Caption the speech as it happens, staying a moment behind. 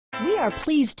We are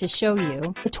pleased to show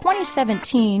you the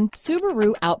 2017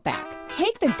 Subaru Outback.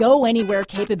 Take the go-anywhere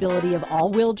capability of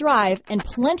all-wheel drive and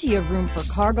plenty of room for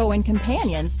cargo and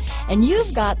companions, and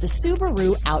you've got the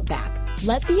Subaru Outback.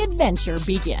 Let the adventure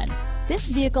begin. This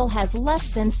vehicle has less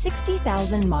than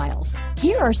 60,000 miles.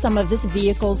 Here are some of this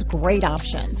vehicle's great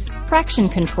options: traction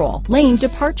control, lane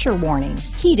departure warning,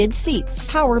 heated seats,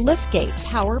 power liftgate,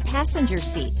 power passenger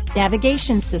seat,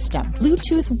 navigation system,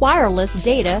 Bluetooth wireless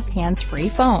data,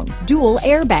 hands-free phone, dual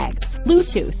airbags,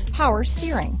 Bluetooth, power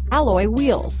steering, alloy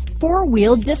wheels,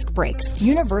 four-wheel disc brakes,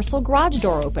 universal garage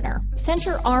door opener,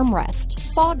 center armrest,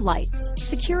 fog lights,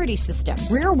 security system,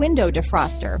 rear window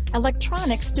defroster,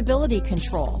 electronic stability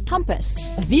control, compass.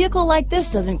 A vehicle like this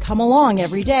doesn't come along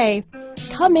every day.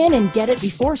 Come in and get it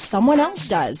before someone else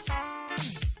does.